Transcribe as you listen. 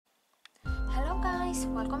guys,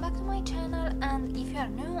 welcome back to my channel, and if you are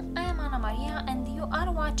new, I am Anna Maria and you are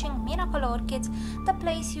watching Miracle Orchids, the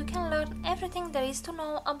place you can learn everything there is to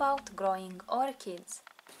know about growing orchids.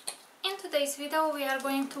 In today's video we are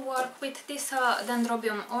going to work with this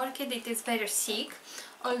dendrobium orchid. It is very sick,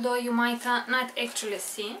 although you might not actually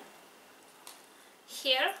see.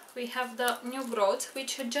 Here we have the new growths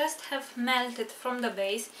which just have melted from the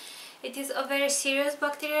base. It is a very serious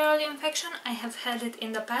bacterial infection. I have had it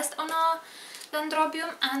in the past on a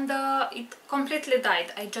dendrobium and it completely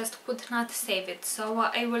died. I just could not save it. So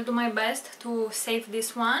I will do my best to save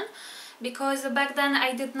this one, because back then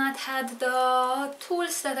I did not have the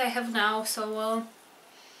tools that I have now. So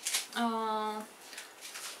I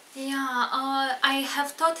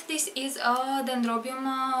have thought this is a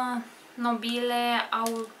dendrobium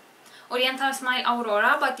nobile Oriental Smile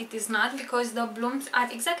Aurora, but it is not, because the blooms are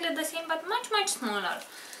exactly the same but much smaller.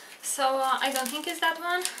 So I don't think it's that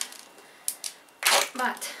one.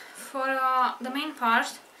 But for the main part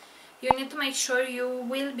you need to make sure you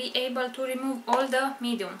will be able to remove all the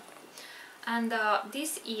medium. And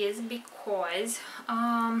this is because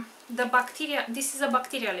the bacteria, this is a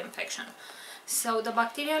bacterial infection. So the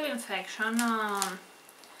bacterial infection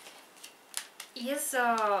is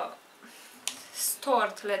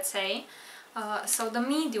stored, let's say, so the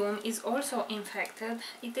medium is also infected.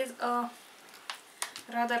 It is a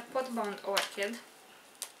rather pot-bound orchid,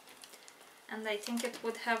 and I think it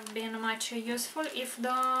would have been much useful if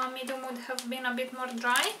the medium would have been a bit more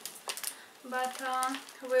dry, but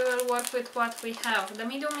we will work with what we have. The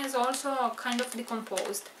medium is also kind of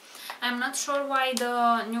decomposed. I'm not sure why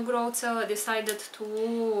the new growths got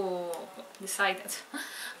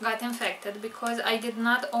infected, because I did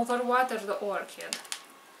not overwater the orchid.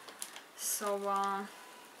 So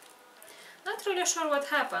not really sure what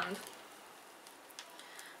happened.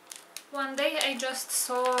 One day I just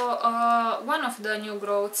saw one of the new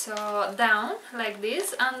growths down like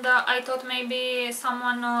this, and I thought maybe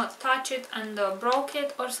someone touched it and broke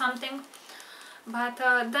it or something. But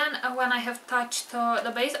then when I have touched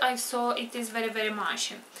the base, I saw it is very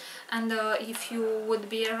mushy. And if you would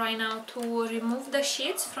be right now to remove the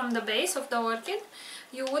sheets from the base of the orchid,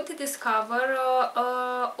 you would discover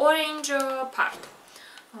orange part.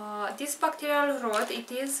 This bacterial rot,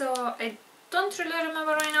 it is, I don't really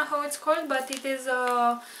remember right now how it's called, but it is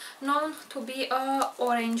known to be a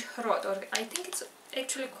orange rot, or I think it's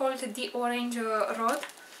actually called the orange rot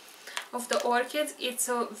of the orchids. It's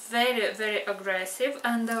very aggressive,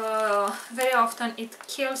 and very often it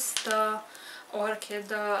kills the orchid,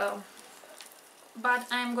 but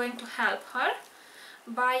I'm going to help her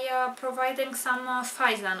by providing some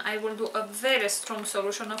Phalaenopsis. I will do a very strong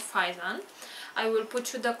solution of Phalaenopsis. I will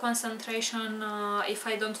put you the concentration, if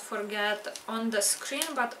I don't forget, on the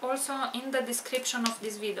screen, but also in the description of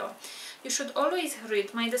this video. You should always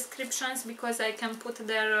read my descriptions, because I can put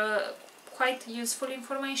there quite useful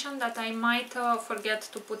information that I might forget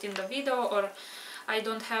to put in the video, or I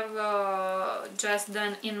don't have just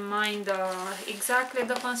then in mind exactly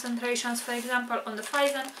the concentrations. For example, on the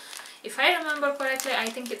Phalaenopsis, if I remember correctly, I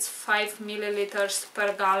think it's 5 milliliters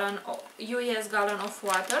per gallon, US gallon of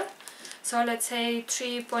water. So let's say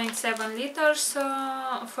 3.7 liters,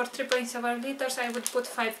 for 3.7 liters I would put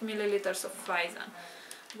 5 milliliters of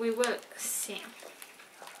Phalaenopsis. We will see.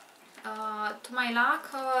 To my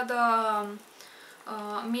luck, the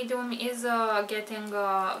medium is getting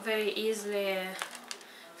very easily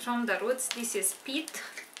from the roots. This is peat,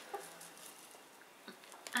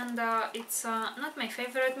 and it's not my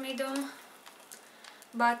favorite medium,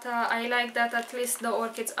 but I like that at least the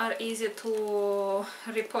orchids are easy to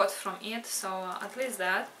repot from it, so at least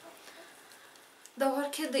that. The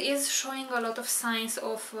orchid is showing a lot of signs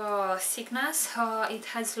of sickness. It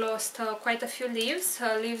has lost quite a few leaves,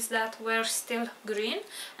 leaves that were still green,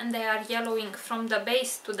 and they are yellowing from the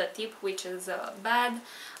base to the tip, which is bad.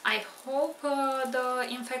 I hope the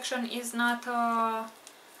infection is not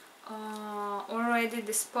already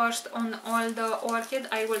dispersed on all the orchid.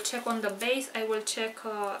 I will check on the base. I will check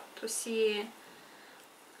to see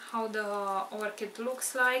how the orchid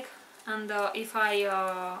looks like, and if I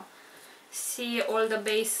see all the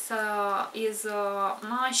base is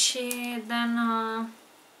mushy, then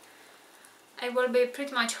I will be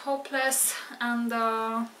pretty much hopeless, and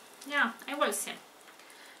yeah, I will see.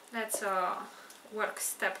 Let's work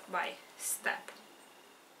step by step.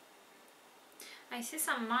 I see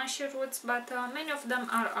some mushy roots, but many of them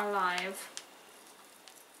are alive.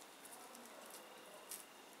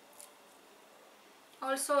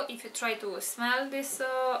 Also, if you try to smell this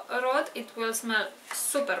rot, it will smell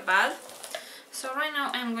super bad. So right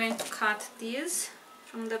now I'm going to cut these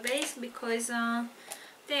from the base, because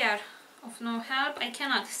they are of no help. I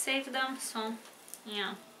cannot save them, so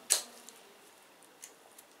yeah.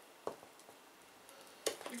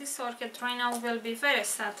 This orchid right now will be very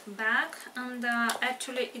sad back, and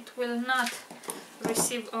actually it will not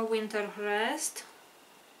receive a winter rest.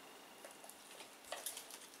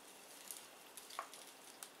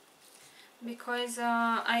 Because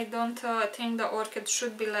I don't think the orchid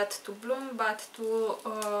should be let to bloom, but to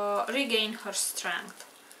regain her strength.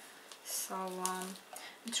 So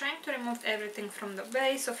I'm trying to remove everything from the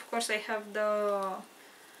base. Of course I have the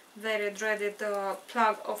very dreaded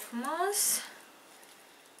plug of moss.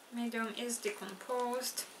 Medium is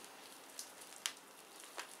decomposed.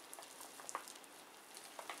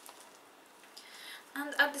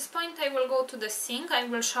 And at this point I will go to the sink. I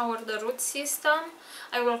will shower the root system.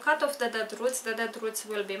 I will cut off the dead roots. The dead roots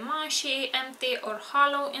will be mushy, empty or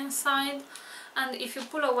hollow inside. And if you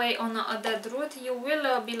pull away on a dead root, you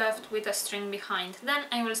will be left with a string behind. Then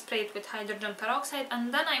I will spray it with hydrogen peroxide,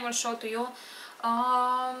 and then I will show to you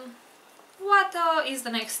what is the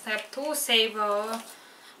next step to save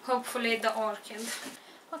hopefully the orchid.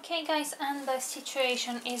 Okay guys, and the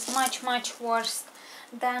situation is much worse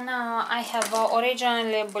than I have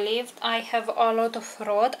originally believed. I have a lot of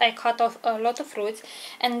rot. I cut off a lot of roots,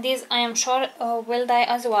 and these I am sure will die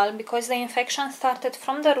as well, because the infection started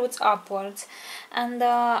from the roots upwards, and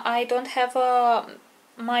I don't have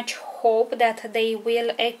much hope that they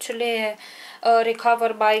will actually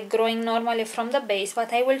recover by growing normally from the base,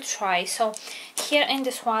 but I will try. So here in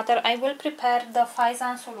this water I will prepare the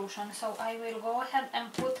Phison solution. So I will go ahead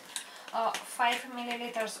and put 5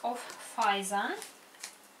 milliliters of Phison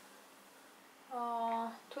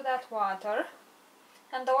to that water,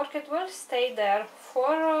 and the orchid will stay there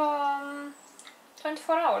for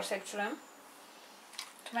 24 hours actually,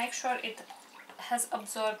 to make sure it has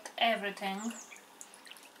absorbed everything.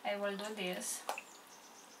 I will do this.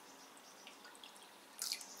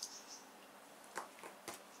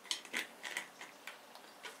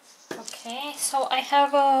 Okay, so I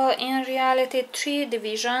have in reality 3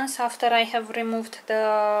 divisions after I have removed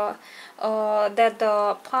the dead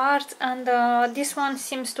parts, and this one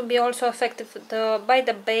seems to be also affected by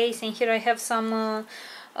the base, and here I have some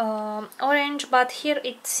orange, but here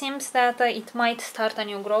it seems that it might start a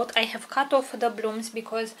new growth. I have cut off the blooms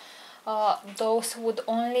because those would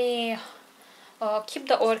only keep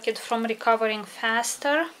the orchid from recovering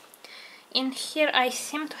faster. In here I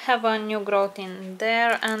seem to have a new growth in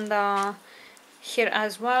there, and here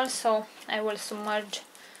as well, so I will submerge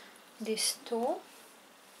these two.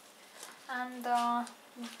 And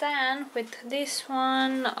then with this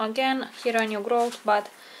one, again, here a new growth, but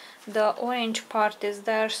the orange part is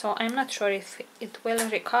there, so I'm not sure if it will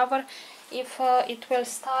recover. If it will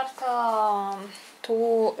start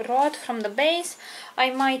to rot from the base,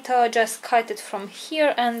 I might just cut it from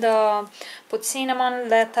here and put cinnamon,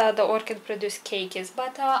 let the orchid produce cakes.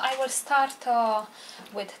 But I will start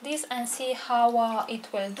with this and see how it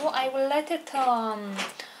will do. I will let it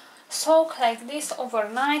soak like this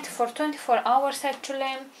overnight for 24 hours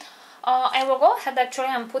actually. I will go ahead actually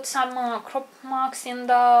and put some crop marks in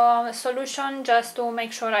the solution just to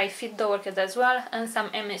make sure I feed the orchid as well, and some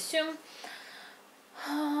MSU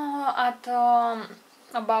at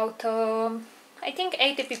about I think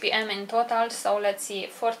 80 ppm in total. So let's see,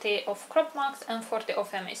 40 of crop marks and 40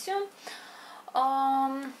 of MSU.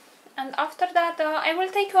 And after that I will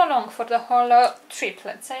take you along for the whole trip,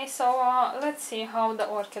 let's say. So let's see how the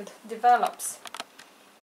orchid develops.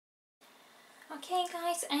 Okay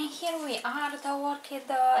guys, and here we are. The orchid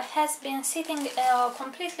has been sitting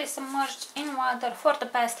completely submerged in water for the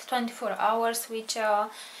past 24 hours, which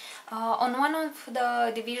on one of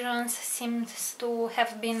the divisions seems to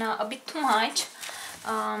have been a bit too much.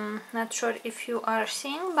 Not sure if you are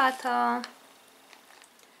seeing, but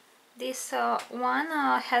this one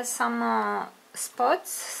has some spots,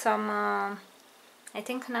 some I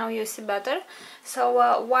think now you see better. So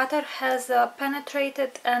water has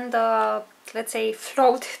penetrated and let's say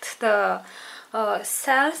floated the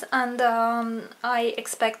cells, and I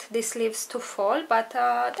expect these leaves to fall, but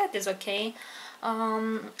that is okay.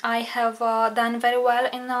 I have done very well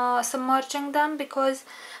in submerging them because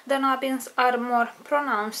the nubbins are more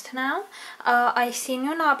pronounced now. I see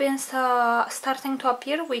new nubbins starting to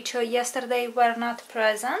appear, which yesterday were not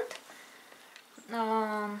present.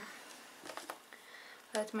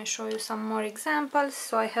 Let me show you some more examples.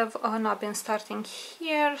 So I have a nubbin starting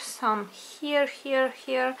here, some here, here,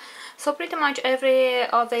 here. So pretty much every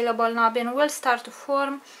available nubbin will start to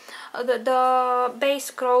form. The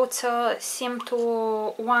base growths seem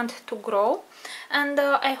to want to grow, and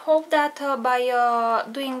I hope that by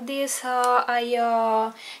doing this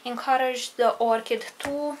I encourage the orchid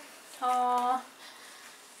to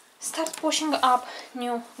start pushing up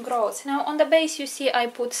new growths. Now on the base you see I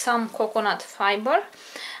put some coconut fiber,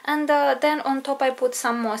 and then on top I put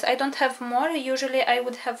some moss. I don't have more. Usually I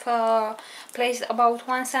would have placed about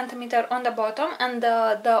 1 centimeter on the bottom, and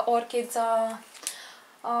the orchids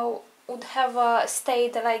would have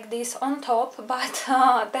stayed like this on top, but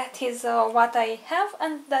that is what I have,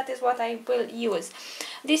 and that is what I will use.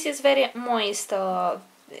 This is very moist,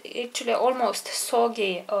 actually almost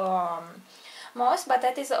soggy moss, but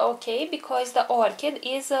that is okay because the orchid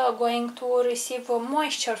is going to receive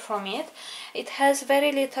moisture from it. It has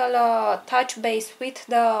very little touch base with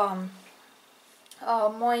the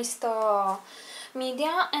moist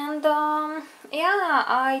media, and yeah,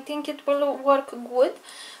 I think it will work good.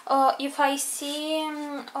 If I see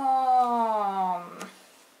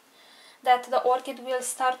that the orchid will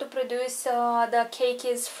start to produce the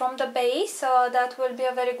cakeys from the base, that will be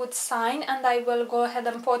a very good sign, and I will go ahead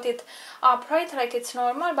and pot it upright like it's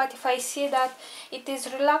normal. But if I see that it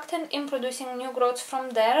is reluctant in producing new growths from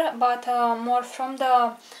there, but more from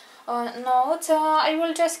the nodes, I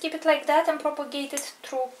will just keep it like that and propagate it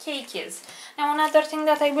through cakeys. Now another thing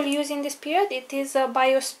that I will use in this period, it is a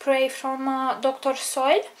biospray from Dr.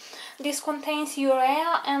 Soil. This contains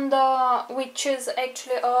urea, and which is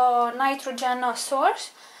actually a nitrogen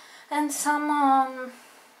source, and some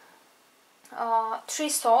tree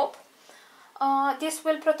soap. This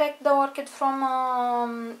will protect the orchid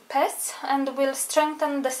from pests and will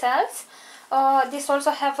strengthen the cells. This also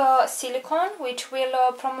have silicone, which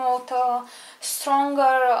will promote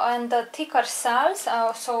stronger and thicker cells,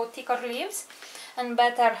 so thicker leaves and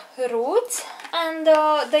better roots. And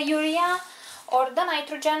the urea or the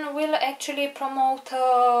nitrogen will actually promote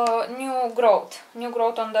new growth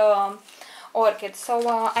on the orchid. So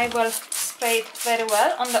I will spray it very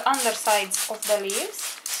well on the undersides of the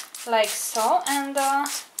leaves, like so, and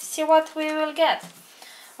see what we will get.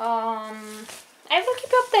 I will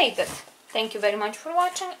keep you updated. Thank you very much for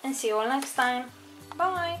watching, and see you all next time.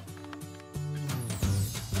 Bye!